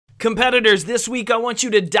Competitors, this week I want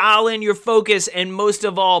you to dial in your focus and most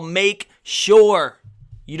of all, make sure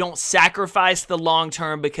you don't sacrifice the long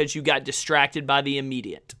term because you got distracted by the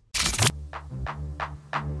immediate.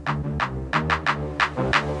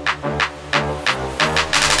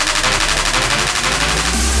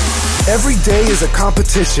 Every day is a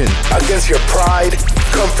competition against your pride,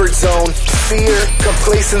 comfort zone, fear,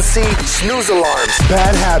 complacency, snooze alarms,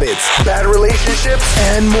 bad habits, bad relationships,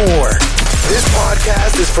 and more. This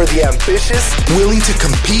podcast is for the ambitious, willing to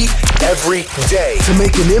compete every day to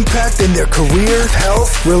make an impact in their career, health,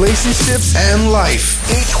 relationships, and life.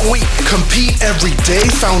 Each week, Compete Every Day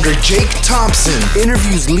founder Jake Thompson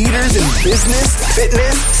interviews leaders in business,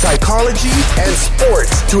 fitness, psychology, and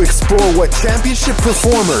sports to explore what championship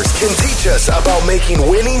performers can teach us about making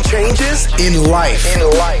winning changes in life.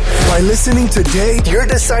 By listening today, you're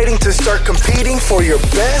deciding to start competing for your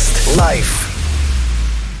best life.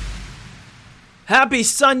 Happy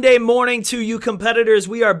Sunday morning to you competitors.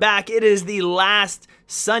 We are back. It is the last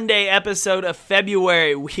Sunday episode of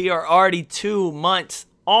February. We are already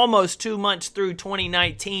almost 2 months through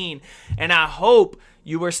 2019, and I hope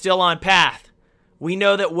you are still on path. We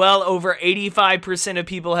know that well over 85% of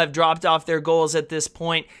people have dropped off their goals at this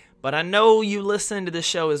point, but I know you listening to the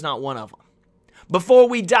show is not one of them. Before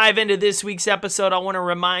we dive into this week's episode, I want to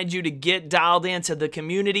remind you to get dialed into the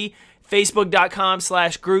community.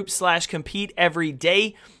 Facebook.com/group/compete every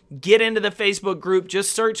day. Get into the Facebook group.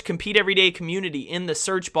 Just search Compete Everyday Community in the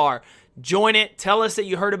search bar. Join it. Tell us that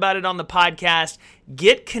you heard about it on the podcast.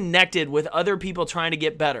 Get connected with other people trying to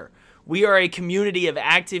get better. We are a community of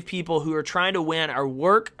active people who are trying to win our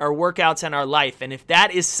work, our workouts, and our life. And if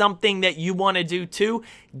that is something that you want to do too,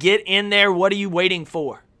 get in there. What are you waiting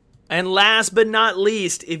for? And last but not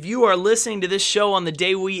least, if you are listening to this show on the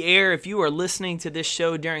day we air, if you are listening to this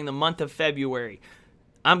show during the month of February,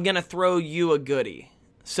 I'm going to throw you a goodie.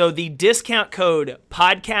 So the discount code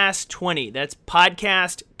podcast20, that's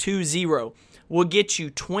podcast20, will get you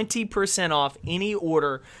 20% off any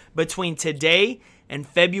order between today and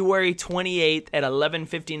February 28th at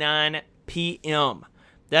 11:59 p.m.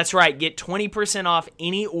 That's right, get 20% off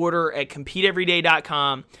any order at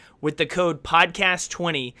CompeteEveryday.com with the code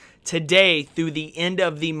podcast20 today through the end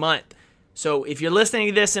of the month. So if you're listening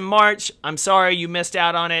to this in March, I'm sorry you missed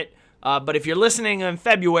out on it. But if you're listening in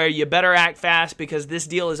February, you better act fast because this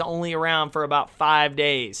deal is only around for about 5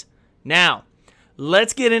 days. Now,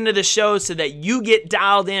 let's get into the show so that you get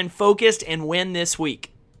dialed in, focused, and win this week.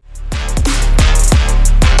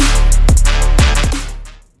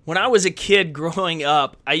 When I was a kid growing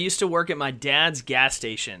up, I used to work at my dad's gas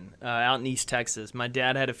station out in East Texas. My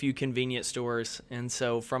dad had a few convenience stores, and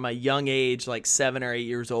so from a young age, like 7 or 8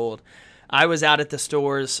 years old, I was out at the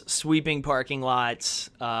stores, sweeping parking lots,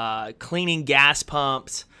 cleaning gas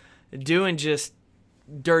pumps, doing just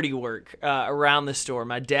dirty work around the store.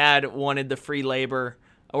 My dad wanted the free labor,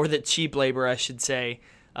 or the cheap labor, I should say,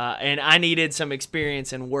 and I needed some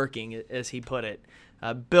experience in working, as he put it.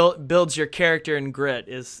 Builds your character and grit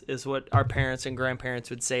is what our parents and grandparents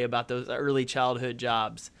would say about those early childhood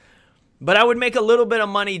jobs. But I would make a little bit of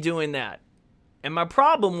money doing that. And my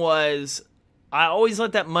problem was I always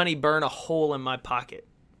let that money burn a hole in my pocket.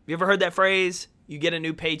 You ever heard that phrase? You get a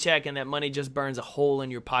new paycheck and that money just burns a hole in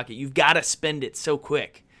your pocket. You've got to spend it so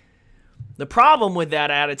quick. The problem with that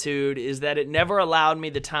attitude is that it never allowed me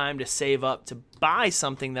the time to save up to buy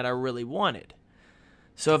something that I really wanted.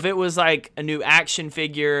 So if it was like a new action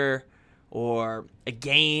figure or a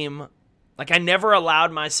game, like I never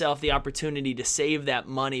allowed myself the opportunity to save that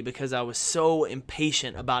money because I was so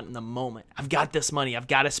impatient about it in the moment. I've got this money. I've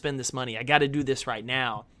got to spend this money. I got to do this right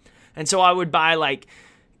now. And so I would buy like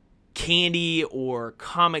candy or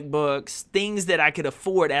comic books, things that I could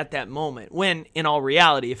afford at that moment. When in all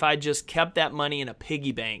reality, if I just kept that money in a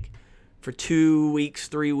piggy bank for 2 weeks,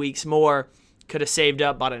 3 weeks more, could have saved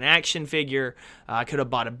up, bought an action figure, I could have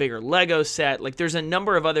bought a bigger Lego set. Like there's a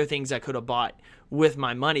number of other things I could have bought with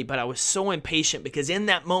my money, but I was so impatient because in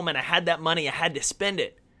that moment I had that money, I had to spend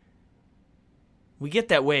it. We get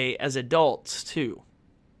that way as adults too.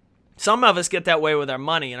 Some of us get that way with our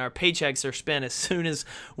money, and our paychecks are spent as soon as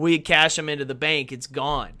we cash them into the bank, it's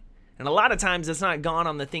gone. And a lot of times it's not gone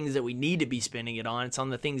on the things that we need to be spending it on, it's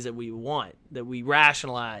on the things that we want, that we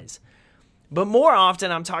rationalize. But more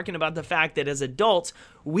often, I'm talking about the fact that as adults,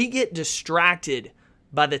 we get distracted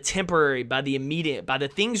by the temporary, by the immediate, by the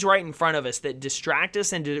things right in front of us that distract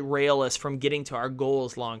us and derail us from getting to our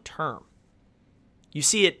goals long term. You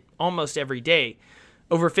see it almost every day.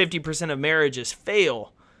 Over 50% of marriages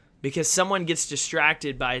fail because someone gets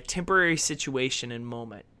distracted by a temporary situation and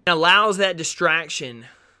moment. It allows that distraction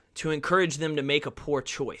to encourage them to make a poor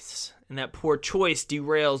choice. And that poor choice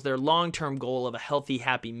derails their long-term goal of a healthy,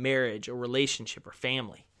 happy marriage or relationship or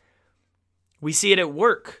family. We see it at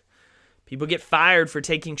work. People get fired for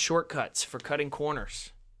taking shortcuts, for cutting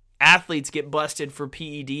corners. Athletes get busted for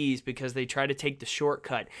PEDs because they try to take the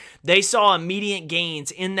shortcut. They saw immediate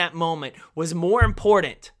gains in that moment was more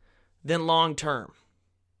important than long-term.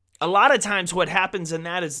 A lot of times what happens in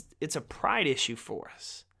that is it's a pride issue for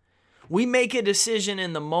us. We make a decision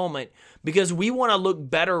in the moment because we want to look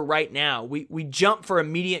better right now. We jump for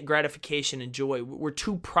immediate gratification and joy. We're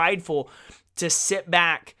too prideful to sit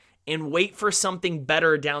back and wait for something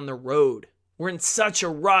better down the road. We're in such a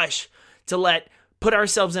rush to put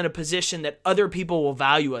ourselves in a position that other people will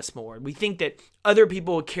value us more. We think that other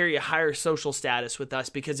people will carry a higher social status with us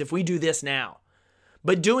because if we do this now.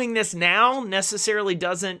 But doing this now necessarily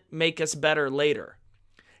doesn't make us better later.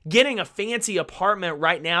 Getting a fancy apartment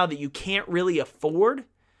right now that you can't really afford,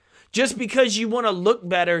 just because you want to look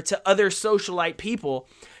better to other socialite people,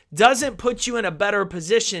 doesn't put you in a better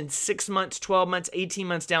position 6 months, 12 months, 18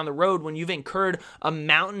 months down the road when you've incurred a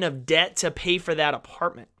mountain of debt to pay for that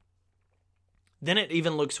apartment. Then it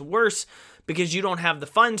even looks worse because you don't have the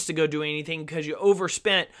funds to go do anything because you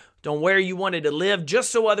overspent on where you wanted to live just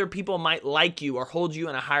so other people might like you or hold you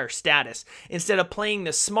in a higher status. Instead of playing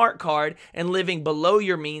the smart card and living below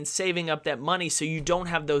your means, saving up that money so you don't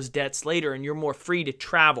have those debts later and you're more free to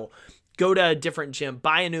travel, go to a different gym,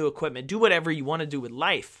 buy a new equipment, do whatever you want to do with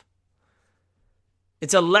life.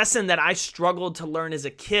 It's a lesson that I struggled to learn as a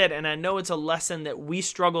kid, and I know it's a lesson that we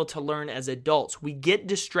struggle to learn as adults. We get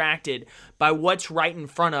distracted by what's right in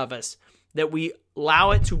front of us, that we allow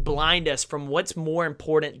it to blind us from what's more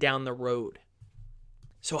important down the road.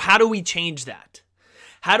 So how do we change that?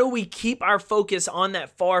 How do we keep our focus on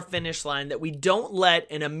that far finish line, that we don't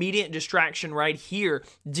let an immediate distraction right here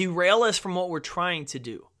derail us from what we're trying to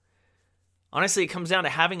do? Honestly, it comes down to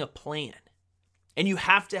having a plan. And you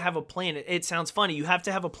have to have a plan. It sounds funny. You have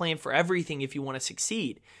to have a plan for everything if you want to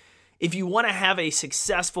succeed. If you want to have a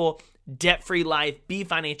successful, debt-free life, be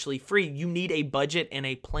financially free, you need a budget and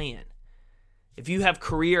a plan. If you have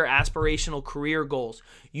aspirational career goals,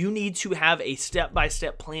 you need to have a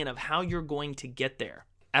step-by-step plan of how you're going to get there.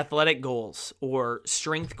 Athletic goals or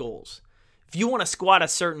strength goals. If you want to squat a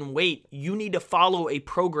certain weight, you need to follow a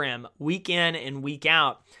program week in and week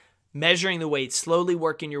out, measuring the weight, slowly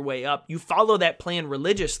working your way up. You follow that plan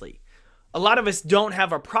religiously. A lot of us don't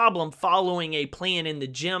have a problem following a plan in the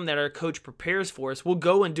gym that our coach prepares for us. We'll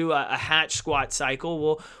go and do a hatch squat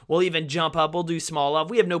cycle. We'll even jump up. We'll do small up.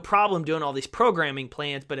 We have no problem doing all these programming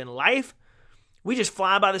plans. But in life, we just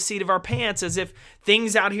fly by the seat of our pants as if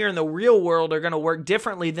things out here in the real world are going to work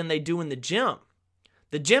differently than they do in the gym.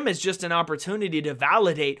 The gym is just an opportunity to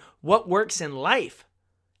validate what works in life.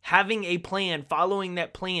 Having a plan, following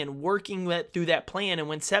that plan, working through that plan, and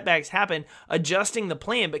when setbacks happen, adjusting the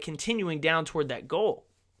plan, but continuing down toward that goal.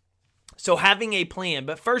 So having a plan,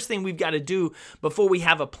 but first thing we've got to do before we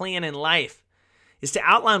have a plan in life is to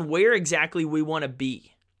outline where exactly we want to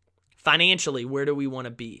be. Financially, where do we want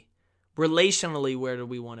to be? Relationally, where do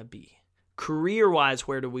we want to be? Career-wise,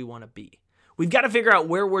 where do we want to be? We've got to figure out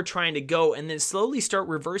where we're trying to go and then slowly start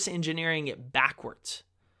reverse engineering it backwards.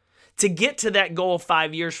 To get to that goal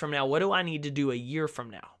 5 years from now, what do I need to do a year from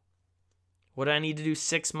now? What do I need to do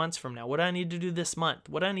 6 months from now? What do I need to do this month?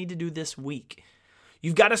 What do I need to do this week?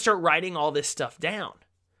 You've got to start writing all this stuff down.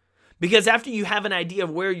 Because after you have an idea of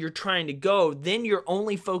where you're trying to go, then you're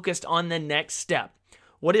only focused on the next step.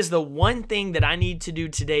 What is the one thing that I need to do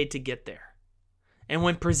today to get there? And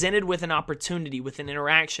when presented with an opportunity, with an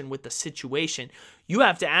interaction, with a situation, you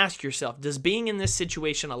have to ask yourself, does being in this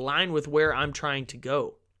situation align with where I'm trying to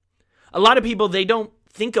go? A lot of people, they don't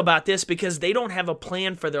think about this because they don't have a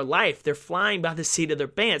plan for their life. They're flying by the seat of their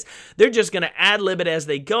pants. They're just going to ad-lib it as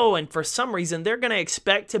they go, and for some reason, they're going to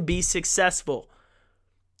expect to be successful.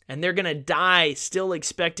 And they're going to die still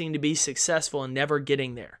expecting to be successful and never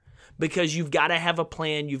getting there. Because you've got to have a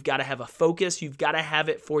plan, you've got to have a focus, you've got to have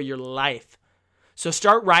it for your life. So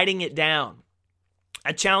start writing it down.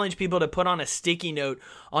 I challenge people to put on a sticky note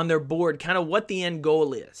on their board kind of what the end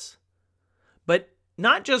goal is. But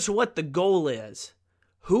not just what the goal is,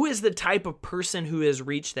 who is the type of person who has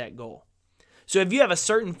reached that goal? So if you have a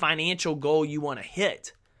certain financial goal you want to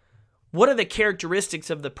hit, what are the characteristics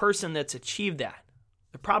of the person that's achieved that?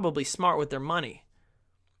 They're probably smart with their money.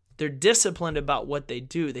 They're disciplined about what they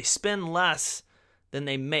do. They spend less than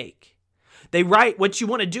they make. What you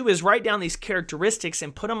want to do is write down these characteristics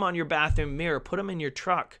and put them on your bathroom mirror, put them in your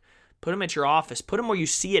truck, put them at your office, put them where you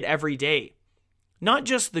see it every day. Not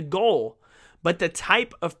just the goal, but the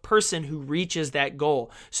type of person who reaches that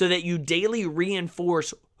goal so that you daily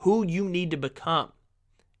reinforce who you need to become.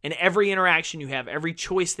 And every interaction you have, every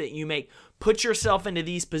choice that you make, put yourself into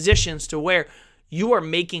these positions to where you are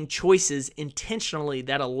making choices intentionally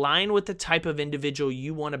that align with the type of individual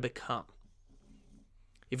you want to become.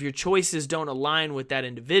 If your choices don't align with that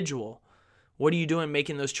individual, what are you doing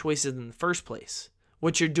making those choices in the first place?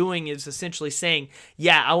 What you're doing is essentially saying,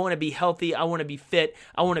 yeah, I want to be healthy, I want to be fit,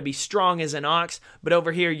 I want to be strong as an ox, but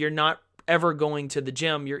over here you're not ever going to the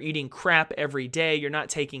gym, you're eating crap every day, you're not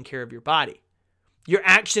taking care of your body. Your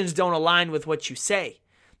actions don't align with what you say.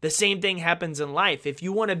 The same thing happens in life. If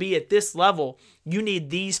you want to be at this level, you need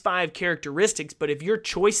these 5 characteristics, but if your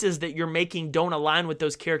choices that you're making don't align with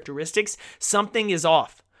those characteristics, something is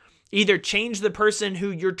off. Either change the person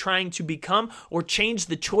who you're trying to become or change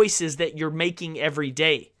the choices that you're making every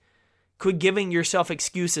day. Quit giving yourself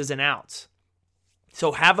excuses and outs.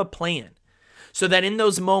 So have a plan so that in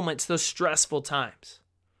those moments, those stressful times,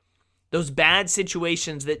 those bad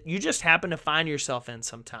situations that you just happen to find yourself in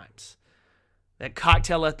sometimes, that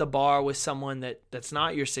cocktail at the bar with someone that's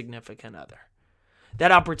not your significant other,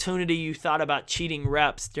 that opportunity you thought about cheating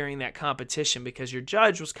reps during that competition because your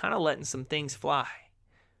judge was kind of letting some things fly.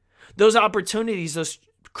 Those opportunities, those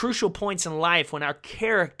crucial points in life when our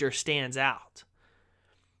character stands out.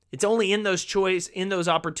 It's only in those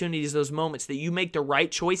opportunities, those moments that you make the right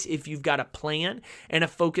choice if you've got a plan and a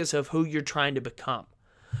focus of who you're trying to become.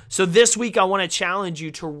 So this week, I want to challenge you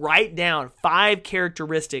to write down 5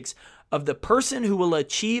 characteristics of the person who will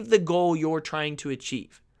achieve the goal you're trying to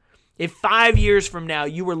achieve. If 5 years from now,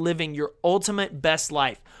 you are living your ultimate best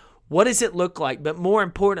life, what does it look like? But more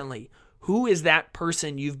importantly, who is that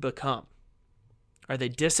person you've become? Are they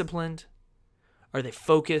disciplined? Are they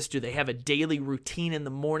focused? Do they have a daily routine in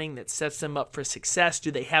the morning that sets them up for success?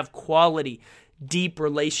 Do they have quality, deep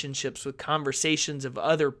relationships with conversations of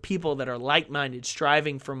other people that are like-minded,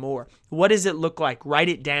 striving for more? What does it look like? Write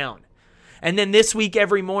it down. And then this week,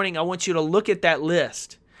 every morning, I want you to look at that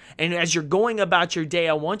list. And as you're going about your day,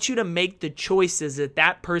 I want you to make the choices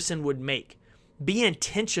that person would make. Be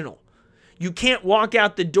intentional. You can't walk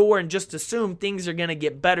out the door and just assume things are going to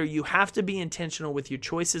get better. You have to be intentional with your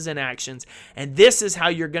choices and actions. And this is how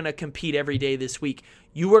you're going to compete every day this week.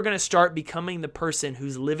 You are going to start becoming the person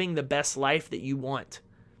who's living the best life that you want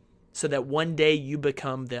so that one day you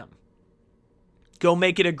become them. Go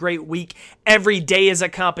make it a great week. Every day is a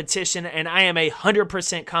competition, and I am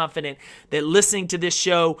 100% confident that listening to this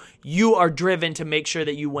show, you are driven to make sure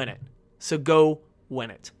that you win it. So go win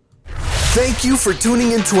it. Thank you for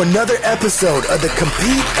tuning into another episode of the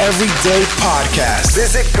Compete Everyday Podcast.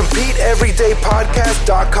 Visit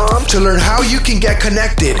CompeteEverydayPodcast.com to learn how you can get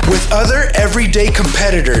connected with other everyday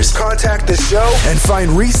competitors, contact the show, and find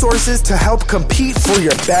resources to help compete for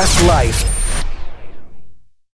your best life.